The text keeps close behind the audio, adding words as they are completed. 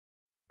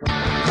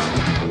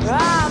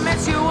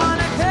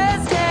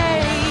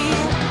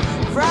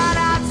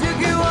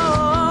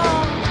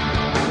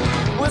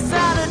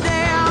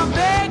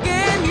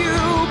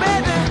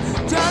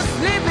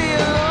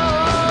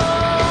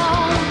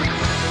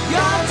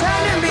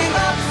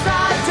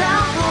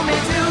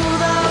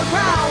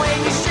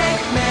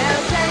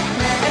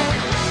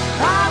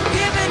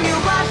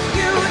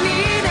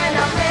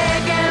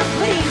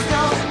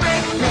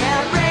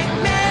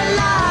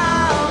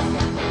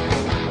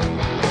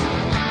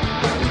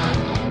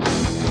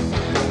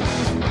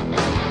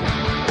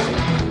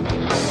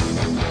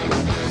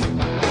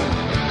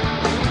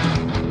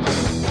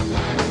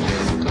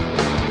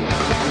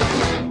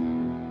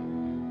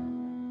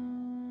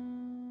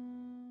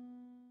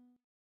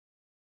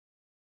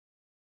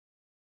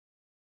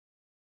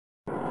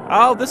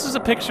Oh, this is a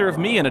picture of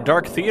me in a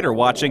dark theater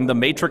watching The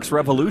Matrix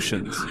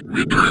Revolutions.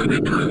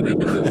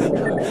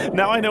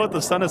 Now I know what the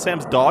son of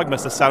Sam's dog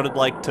must have sounded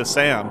like to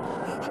Sam.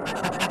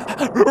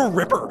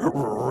 Ripper!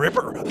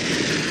 Ripper!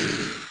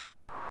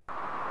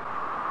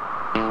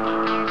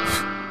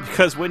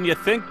 Because when you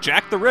think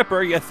Jack the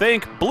Ripper, you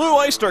think Blue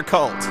Oyster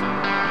Cult.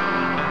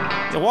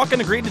 The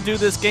Walken agreed to do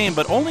this game,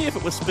 but only if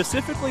it was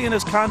specifically in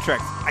his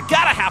contract. I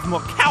gotta have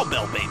more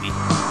cowbell, baby.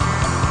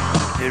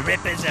 The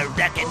Ripper's a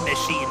wrecking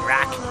machine,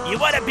 Rock. You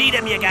wanna beat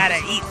him, you gotta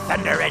eat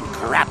thunder and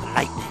crap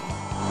lightning.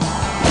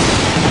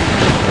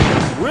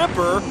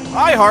 Ripper?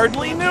 I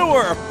hardly knew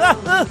her!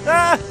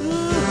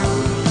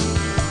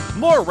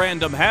 More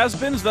random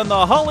has-beens than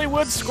the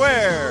Hollywood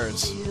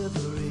Squares.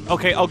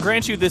 Okay, I'll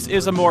grant you this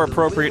is a more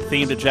appropriate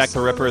theme to Jack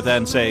the Ripper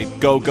than, say,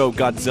 Go Go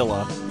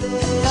Godzilla.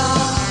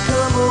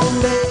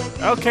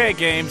 Okay,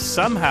 game,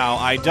 somehow,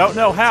 I don't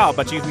know how,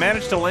 but you've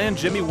managed to land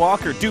Jimmy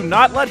Walker. Do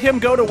not let him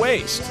go to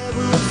waste.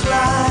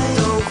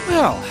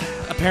 Well,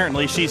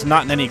 apparently she's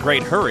not in any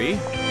great hurry.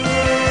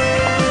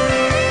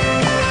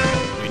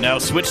 We now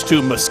switch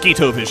to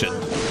Mosquito Vision.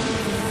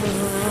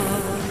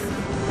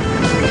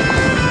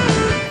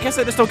 I guess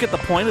I just don't get the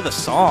point of the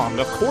song.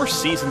 Of course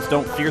seasons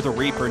don't fear the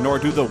Reaper, nor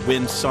do the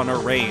wind, sun, or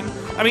rain.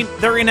 I mean,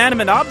 they're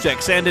inanimate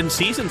objects, and in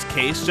Season's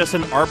case, just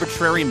an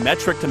arbitrary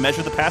metric to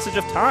measure the passage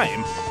of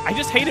time. I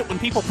just hate it when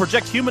people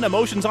project human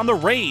emotions on the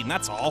rain,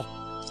 that's all.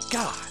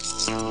 God.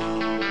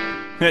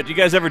 Did you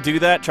guys ever do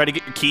that? Try to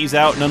get your keys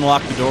out and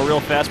unlock the door real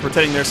fast,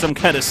 pretending there's some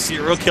kind of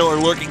serial killer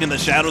lurking in the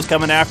shadows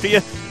coming after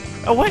you?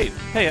 Oh wait,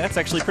 hey, that's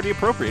actually pretty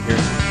appropriate here.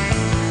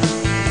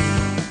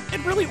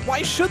 And really,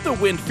 why should the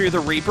wind fear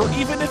the Reaper,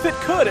 even if it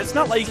could? It's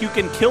not like you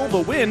can kill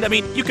the wind. I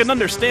mean, you can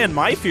understand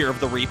my fear of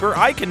the Reaper.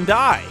 I can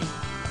die.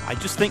 I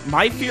just think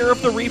my fear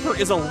of the Reaper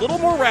is a little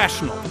more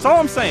rational. That's all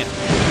I'm saying.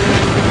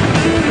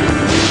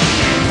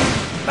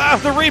 Ah,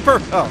 the Reaper!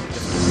 Oh.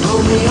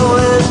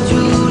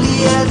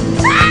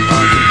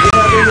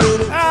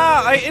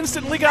 Ah, I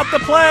instantly got the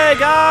plague!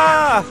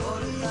 Ah!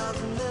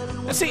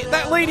 See,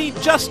 that lady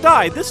just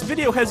died. This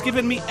video has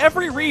given me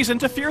every reason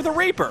to fear the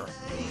Reaper.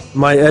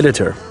 My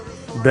editor,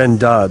 Ben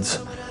Dodds,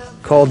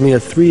 called me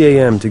at 3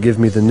 a.m. to give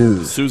me the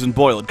news. Susan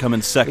Boyle had come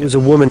in second. It was a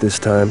woman this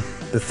time,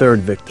 the third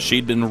victim.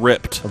 She'd been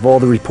ripped. Of all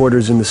the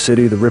reporters in the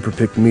city, the Ripper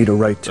picked me to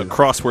write to. A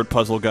crossword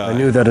puzzle guy. I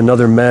knew that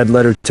another mad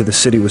letter to the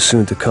city was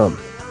soon to come,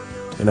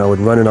 and I would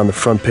run it on the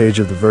front page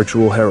of the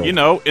Virtual Herald. You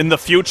know, in the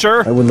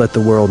future. I would let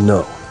the world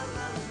know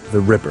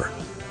the Ripper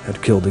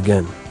had killed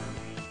again.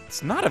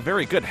 It's not a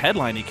very good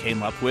headline he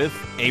came up with.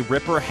 A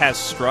Ripper has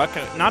struck.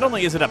 Not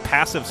only is it a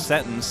passive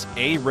sentence,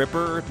 a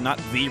Ripper, not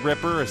the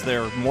Ripper. Is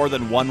there more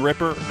than one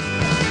Ripper?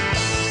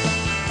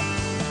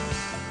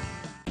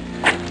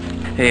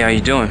 Hey, how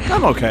you doing?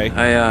 I'm okay.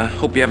 I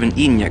hope you haven't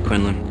eaten yet,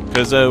 Quinlan.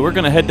 Because we're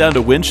gonna head down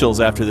to Winchell's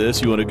after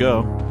this. You wanna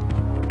go?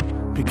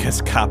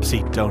 Because cops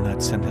eat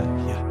donuts and,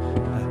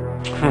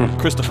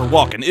 Christopher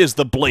Walken is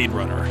the Blade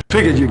Runner.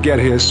 Figured you'd get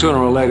here sooner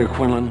or later,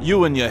 Quinlan.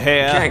 You and your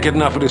hair. Can't get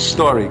enough of this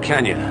story,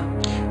 can you?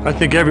 I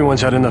think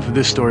everyone's had enough of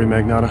this story,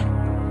 Magnata.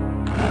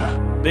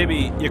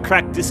 Baby, you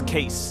cracked this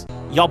case.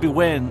 Y'all be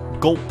wearing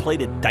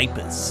gold-plated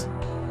diapers.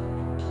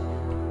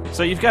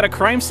 So you've got a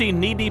crime scene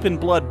knee-deep in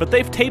blood, but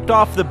they've taped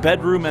off the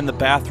bedroom and the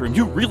bathroom.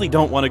 You really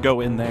don't want to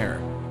go in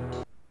there.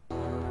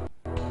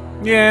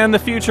 Yeah, in the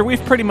future,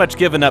 we've pretty much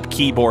given up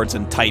keyboards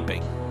and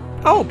typing.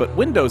 Oh, but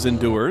Windows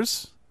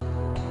endures.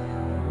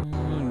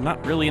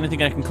 Not really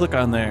anything I can click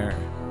on there.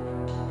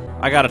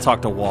 I gotta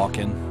talk to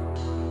Walken.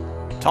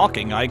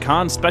 Talking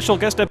icon, special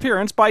guest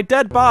appearance by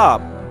Dead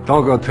Bob.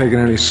 Don't go taking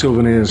any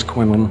souvenirs,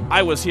 Quinlan.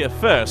 I was here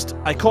first.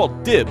 I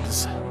called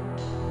dibs.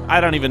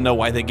 I don't even know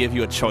why they give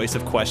you a choice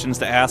of questions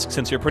to ask,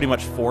 since you're pretty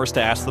much forced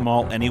to ask them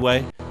all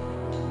anyway.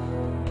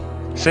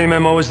 Same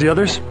MO as the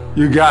others?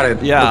 You got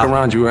it. Yeah. Look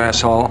around you,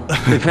 asshole.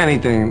 If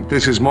anything,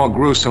 this is more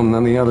gruesome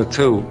than the other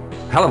two.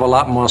 Hell of a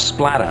lot more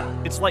splatter.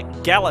 It's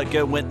like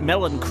Gallagher went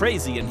melon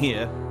crazy in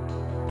here.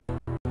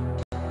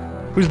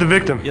 Who's the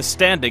victim? You're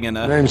standing in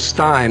a... Name's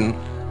Stein.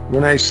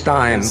 Renee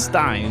Stein.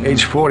 Stein.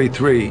 Age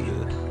 43.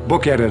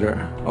 Book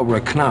editor over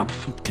at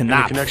Knopf.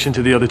 Any connection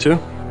to the other two?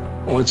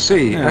 Well, let's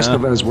see. Yeah.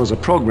 Estevez was a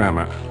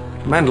programmer.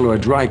 Mendler a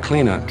dry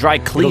cleaner. Dry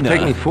cleaner.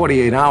 It'll take me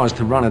 48 hours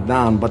to run it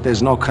down, but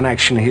there's no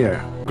connection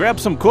here. Grab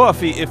some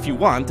coffee if you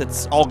want.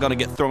 It's all gonna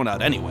get thrown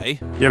out anyway.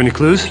 You have any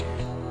clues?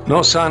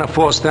 No sign of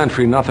forced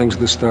entry, nothing's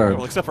disturbed.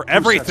 Well, except for 2 sets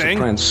of everything.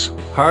 prints,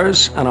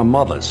 hers and her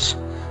mother's.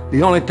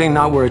 The only thing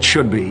not where it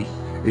should be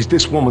is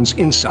this woman's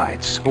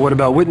insides. But what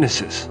about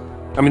witnesses?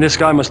 I mean, this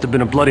guy must have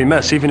been a bloody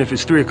mess, even if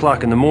it's 3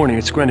 o'clock in the morning.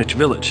 It's Greenwich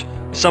Village.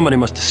 Somebody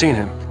must have seen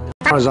him.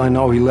 As far as I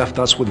know, he left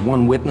us with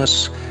one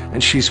witness,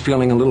 and she's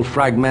feeling a little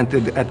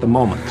fragmented at the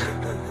moment.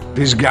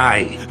 This guy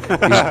is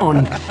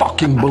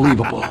unfucking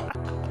believable.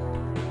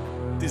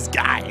 This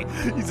guy,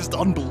 he's just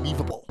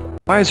unbelievable.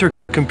 Why is her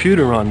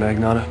computer on,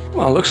 Magnata?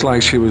 Well, looks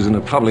like she was in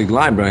a public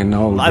library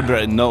node.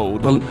 Library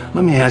node. Well,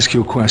 let me ask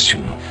you a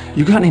question.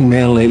 You got any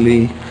mail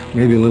lately?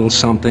 Maybe a little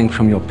something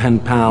from your pen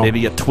pal?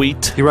 Maybe a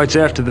tweet. He writes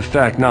after the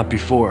fact, not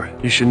before.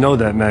 You should know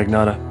that,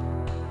 Magnata.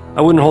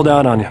 I wouldn't hold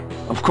out on you.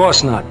 Of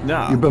course not.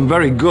 No. You've been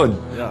very good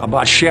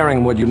about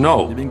sharing what you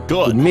know. You've been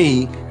good. With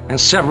me and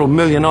several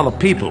million other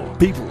people.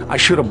 I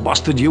should have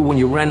busted you when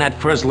you ran that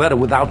first letter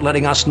without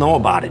letting us know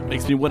about it.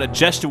 Makes me want to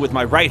gesture with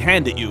my right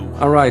hand at you.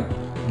 All right,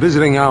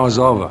 visiting hour's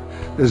over.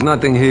 There's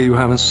nothing here you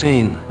haven't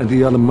seen at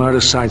the other murder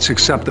sites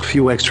except a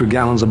few extra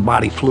gallons of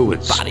body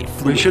fluids. Body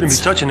fluids. We shouldn't be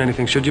touching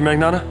anything, should you,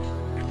 Magnata?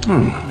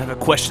 Never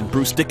question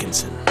Bruce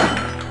Dickinson.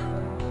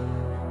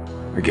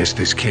 I guess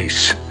this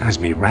case has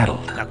me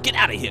rattled. Now get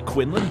out of here,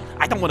 Quinlan.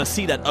 I don't want to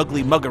see that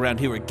ugly mug around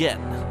here again.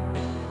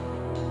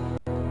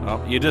 Oh,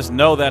 you just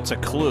know that's a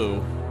clue.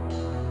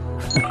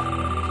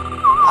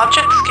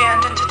 Object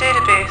scanned into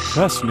database.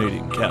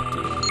 Fascinating,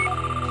 Captain.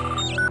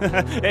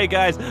 Hey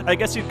guys, I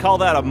guess you'd call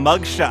that a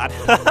mugshot.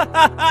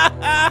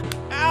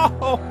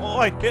 Ow!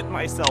 I hit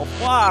myself.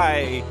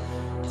 Why?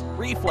 It's a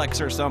reflex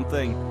or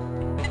something.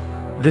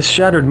 This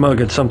shattered mug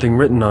had something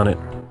written on it.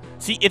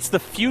 See, it's the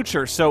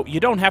future, so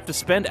you don't have to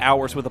spend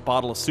hours with a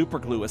bottle of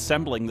superglue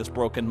assembling this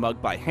broken mug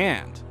by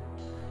hand.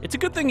 It's a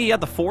good thing he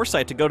had the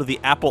foresight to go to the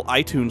Apple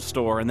iTunes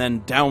store and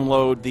then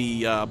download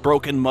the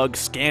broken mug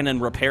scan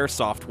and repair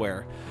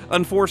software.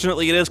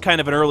 Unfortunately, it is kind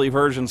of an early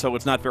version, so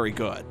it's not very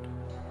good.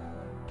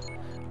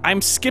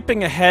 I'm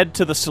skipping ahead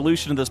to the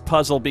solution of this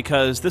puzzle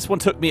because this one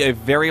took me a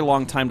very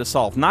long time to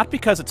solve. Not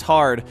because it's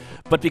hard,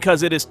 but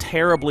because it is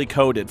terribly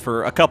coded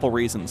for a couple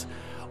reasons.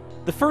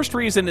 The first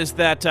reason is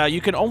that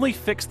you can only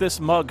fix this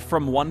mug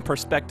from one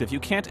perspective. You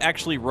can't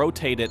actually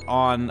rotate it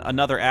on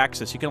another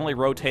axis. You can only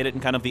rotate it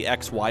in kind of the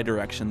XY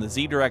direction. The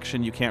Z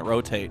direction you can't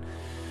rotate.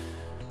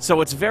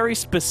 So it's very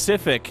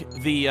specific,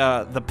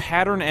 the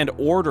pattern and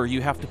order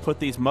you have to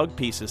put these mug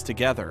pieces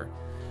together.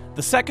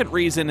 The second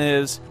reason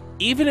is,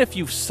 even if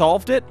you've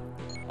solved it,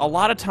 a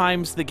lot of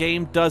times the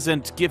game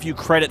doesn't give you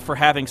credit for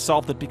having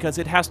solved it because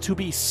it has to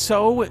be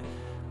so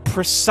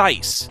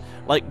precise,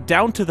 like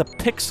down to the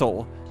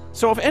pixel.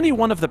 So if any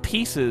one of the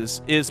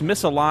pieces is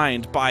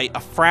misaligned by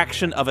a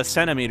fraction of a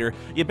centimeter,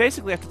 you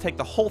basically have to take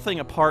the whole thing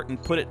apart and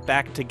put it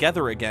back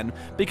together again,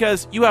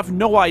 because you have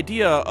no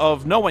idea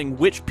of knowing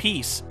which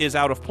piece is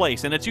out of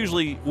place, and it's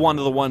usually one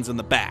of the ones in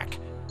the back.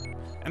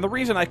 And the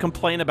reason I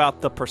complain about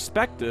the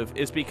perspective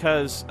is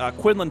because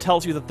Quinlan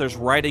tells you that there's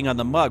writing on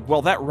the mug.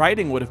 Well, that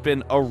writing would have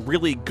been a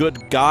really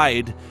good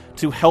guide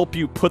to help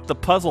you put the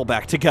puzzle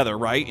back together,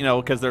 right? You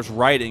know, because there's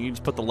writing, you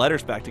just put the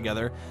letters back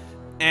together.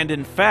 And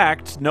in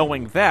fact,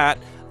 knowing that,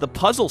 the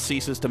puzzle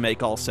ceases to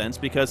make all sense,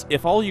 because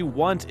if all you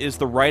want is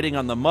the writing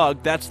on the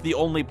mug, that's the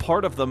only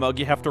part of the mug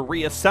you have to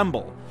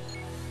reassemble.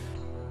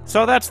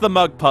 So that's the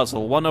mug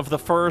puzzle, one of the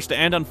first,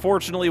 and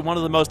unfortunately one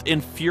of the most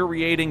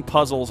infuriating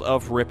puzzles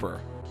of Ripper.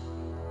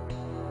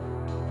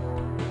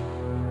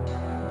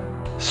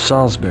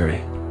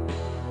 Salisbury.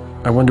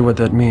 I wonder what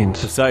that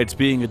means. Besides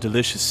being a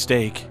delicious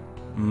steak.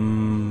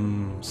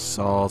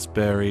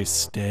 Salisbury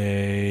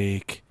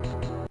steak.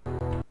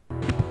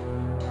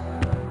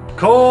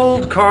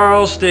 Cold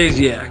Carl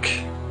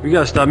Stasiak. We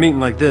gotta stop eating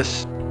like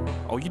this.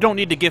 Oh, you don't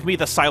need to give me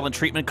the silent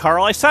treatment,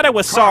 Carl. I said I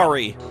was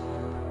sorry.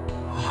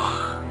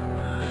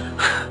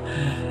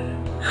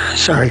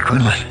 Sorry,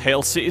 Quinlan.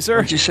 Hail Caesar.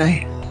 What'd you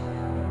say?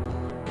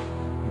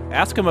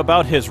 Ask him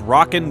about his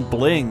rockin'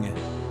 bling.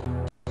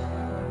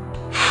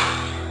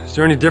 Is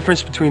there any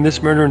difference between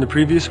this murder and the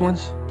previous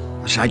ones?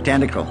 It was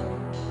identical.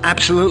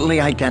 Absolutely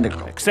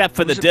identical. Except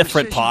for the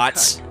different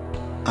parts.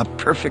 A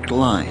perfect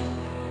line.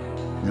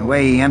 And the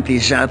way he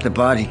empties out the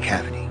body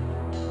cavity.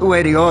 The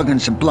way the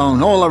organs are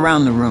blown all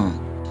around the room.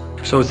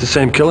 So it's the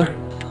same killer?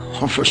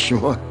 Oh, for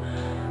sure.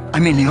 I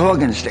mean, the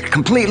organs, they're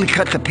completely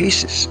cut to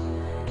pieces.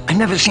 I've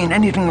never seen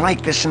anything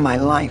like this in my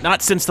life.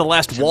 Not since the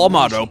last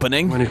Walmart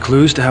opening. Any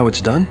clues to how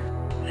it's done?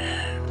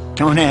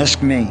 Don't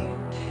ask me.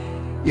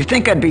 You'd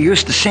think I'd be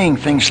used to seeing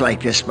things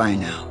like this by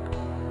now.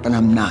 But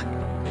I'm not.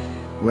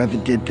 Whoever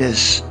did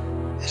this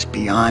is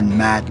beyond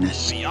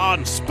madness.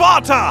 Beyond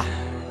Sparta!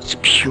 It's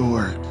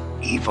pure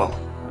evil.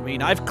 I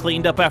mean, I've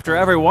cleaned up after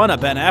every one of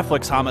Ben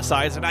Affleck's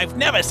homicides, and I've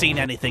never seen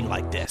anything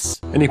like this.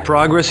 Any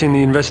progress in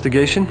the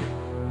investigation?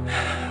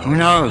 Who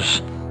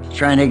knows?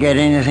 Trying to get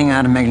anything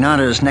out of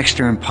Magnata is next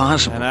to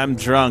impossible. And I'm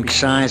drunk.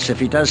 Besides, if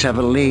he does have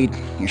a lead,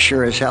 you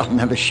sure as hell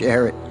never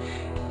share it.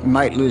 He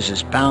might lose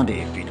his bounty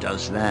if he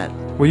does that.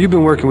 Well, you've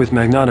been working with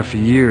Magnata for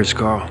years,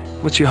 Carl.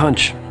 What's your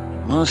hunch?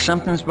 Well,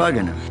 something's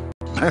bugging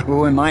him.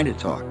 Who am I to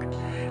talk?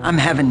 I'm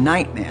having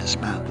nightmares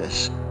about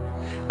this.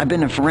 I've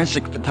been a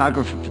forensic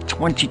photographer for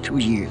 22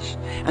 years,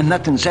 and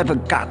nothing's ever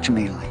got to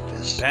me like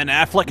this. Ben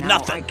Affleck, Now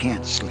nothing. I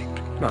can't sleep.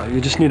 No,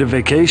 you just need a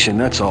vacation,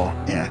 that's all.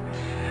 Yeah,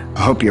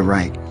 I hope you're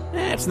right.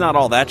 It's not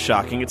all that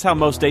shocking. It's how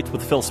most dates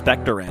with Phil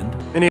Spector end.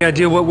 Any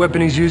idea what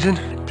weapon he's using?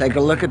 Take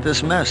a look at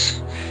this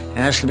mess. It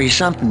has to be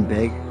something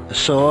big. A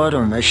sword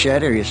or a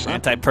machete or something.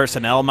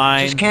 Anti-personnel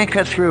mine. Just can't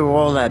cut through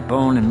all that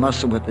bone and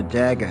muscle with the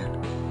dagger.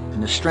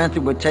 And the strength it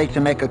would take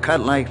to make a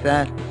cut like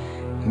that,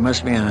 he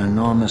must be an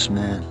enormous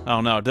man. Oh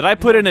no, did I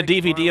put in a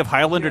DVD of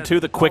Highlander 2,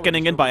 The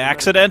Quickening in by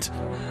accident?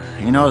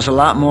 He knows a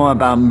lot more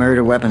about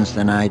murder weapons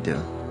than I do.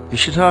 You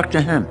should talk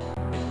to him.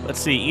 Let's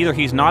see, either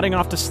he's nodding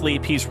off to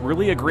sleep, he's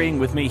really agreeing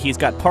with me, he's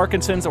got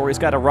Parkinson's, or he's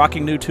got a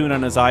rocking new tune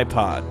on his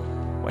iPod.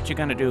 What you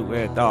gonna do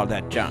with all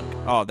that junk?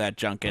 All that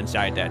junk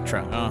inside that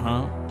trunk?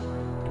 Uh-huh.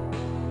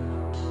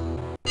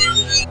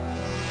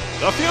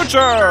 The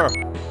future!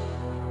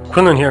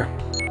 Quinlan here.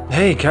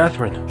 Hey,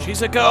 Catherine.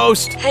 She's a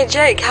ghost! Hey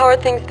Jake, how are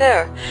things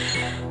there?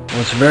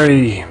 Well, it's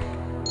very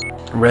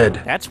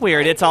red. That's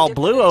weird, it's all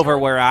blue over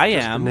where I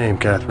am. Name,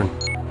 Catherine.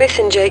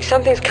 Listen Jake,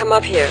 something's come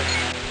up here.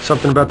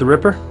 Something about the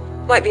Ripper?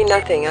 Might be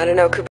nothing, I don't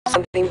know, could be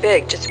something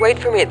big. Just wait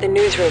for me at the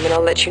newsroom and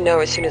I'll let you know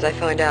as soon as I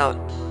find out.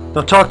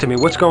 Now talk to me.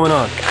 What's going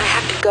on? I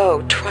have to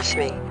go, trust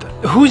me.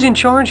 Who's in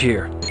charge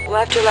here? Well,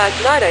 after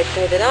last night, I'd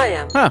say that I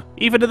am. Huh,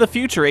 even to the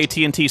future,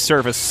 AT&T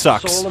service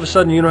sucks. So all of a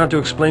sudden you don't have to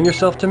explain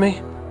yourself to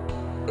me?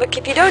 Look,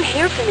 if you don't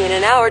hear from me in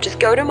an hour, just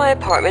go to my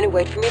apartment and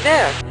wait for me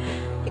there.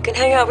 You can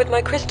hang out with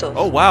my crystals.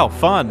 Oh wow,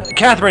 fun.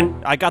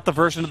 Catherine! I got the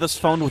version of this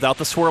phone without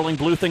the swirling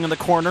blue thing in the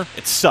corner.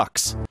 It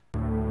sucks.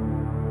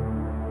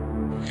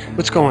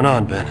 What's going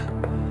on,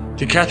 Ben?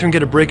 Did Catherine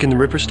get a break in the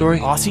Ripper story?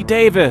 Aussie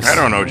Davis. I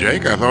don't know,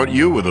 Jake. I thought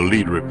you were the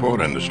lead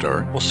reporter in the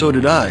story. Well, so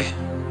did I.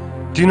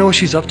 Do you know what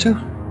she's up to?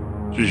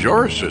 She's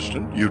your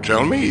assistant. You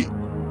tell me.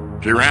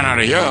 She ran out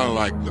of here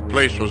like the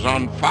place was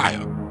on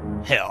fire.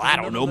 Hell, I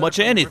don't know much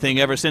of anything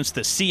ever since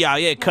the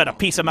CIA cut a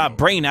piece of my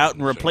brain out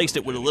and replaced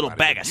it with a little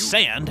bag of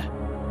sand.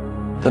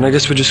 Then I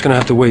guess we're just gonna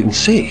have to wait and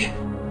see.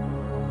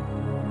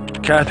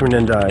 Catherine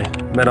and I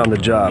met on the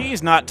job.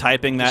 He's not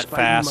typing that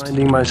fast.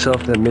 Reminding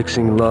myself that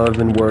mixing love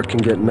and work can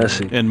get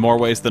messy. In more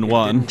ways than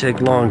one. Didn't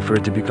take long for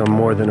it to become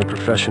more than a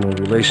professional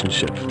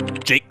relationship.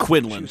 Jake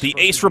Quinlan, the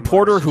ace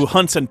reporter who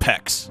hunts and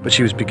pecks. But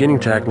she was beginning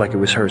to act like it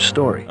was her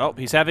story. Oh,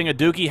 he's having a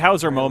Doogie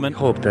Howser moment.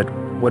 Hoped that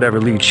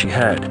whatever lead she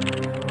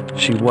had,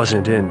 she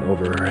wasn't in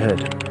over her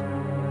head.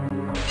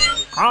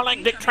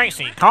 Calling Dick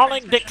Tracy.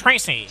 Calling Dick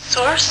Tracy.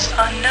 Source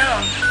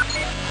unknown.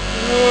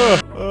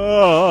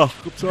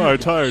 I'm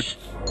tired.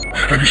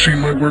 Have you seen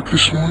my work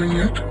this morning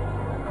yet?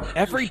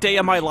 Every day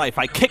of my life,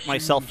 I kick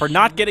myself for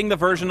not getting the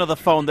version of the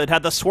phone that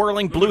had the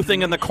swirling blue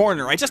thing in the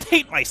corner. I just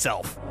hate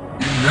myself.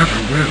 You never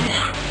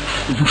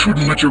will. You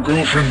shouldn't let your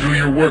girlfriend do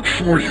your work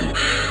for you.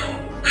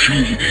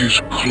 She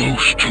is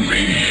close to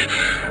me,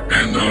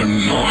 and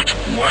I'm not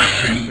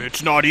laughing.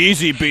 It's not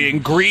easy being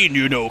green,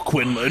 you know,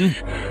 Quinlan.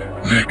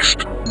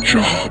 Next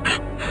job.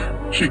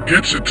 She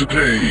gets it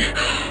today.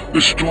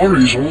 The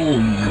story's all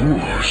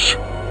yours.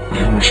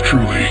 Yours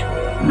truly,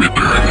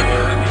 Ripper.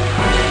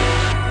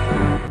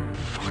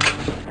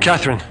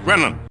 Catherine!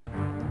 Quinlan!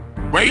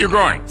 Where you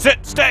going?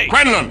 Sit, stay!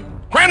 Quinlan!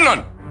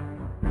 Quinlan!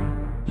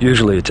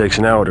 Usually it takes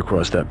an hour to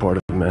cross that part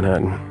of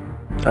Manhattan.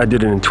 I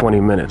did it in 20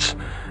 minutes,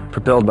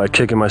 propelled by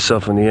kicking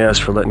myself in the ass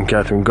for letting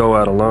Catherine go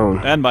out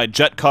alone. And my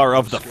jet car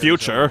of the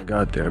future. I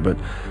got there, but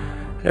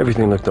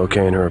everything looked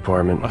okay in her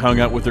apartment. I hung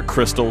out with her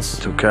crystals.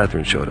 Until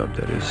Catherine showed up,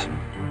 that is.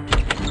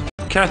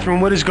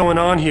 Catherine, what is going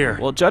on here?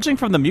 Well, judging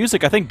from the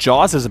music, I think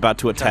Jaws is about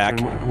to attack.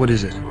 Catherine, what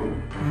is it?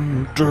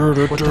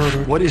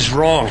 What is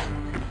wrong?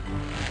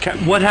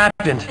 What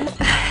happened?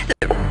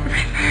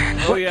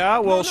 Oh yeah?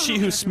 Well, she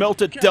who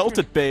smelt it dealt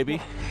it,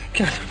 baby.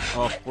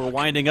 Oh, we're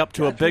winding up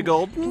to a big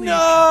old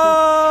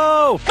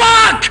no!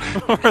 Fuck!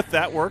 Or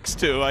that works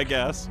too, I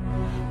guess.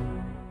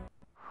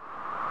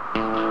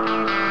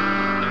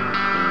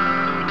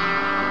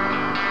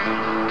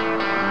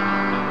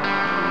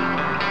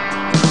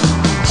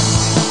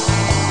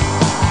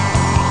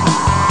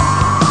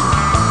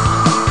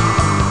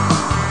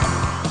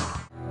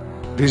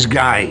 This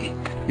guy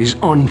is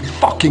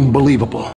unfucking believable.